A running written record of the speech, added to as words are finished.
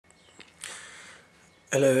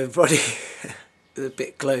Hello everybody. It's a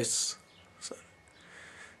bit close, so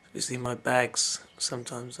obviously my bags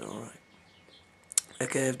sometimes are alright.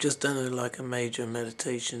 Okay, I've just done a major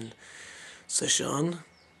meditation session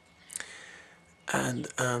and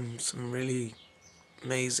some really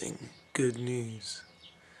amazing good news.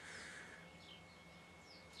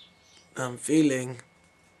 I'm feeling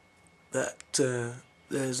that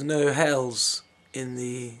there's no hells in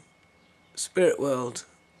the spirit world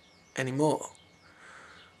anymore.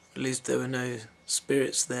 At least there were no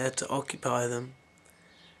spirits there to occupy them,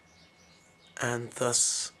 and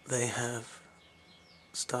thus they have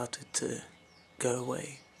started to go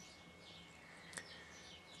away.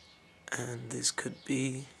 And this could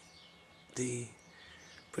be the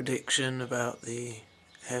prediction about the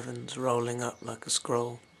heavens rolling up like a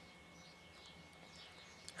scroll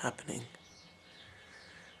happening,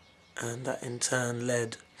 and that in turn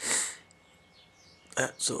led,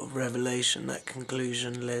 that sort of revelation, that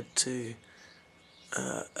conclusion led to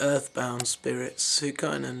earthbound spirits who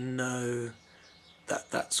kind of know that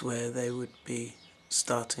that's where they would be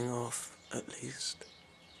starting off, at least,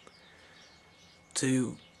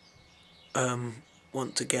 to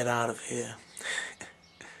want to get out of here,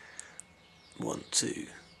 want to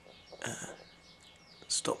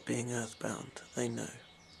stop being earthbound, they know.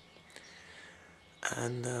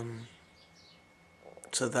 And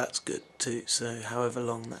so that's good too, so however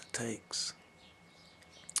long that takes,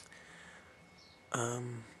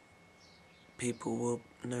 people will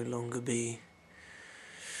no longer be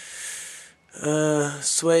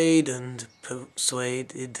swayed and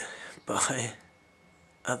persuaded by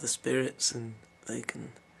other spirits, and they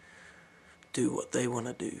can do what they want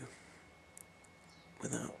to do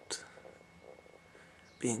without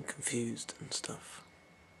being confused and stuff.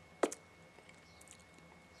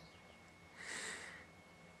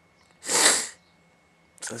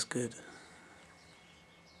 So that's good.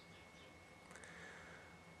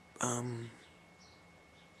 I'll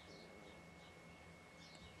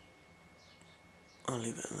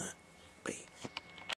leave it at that. Bye.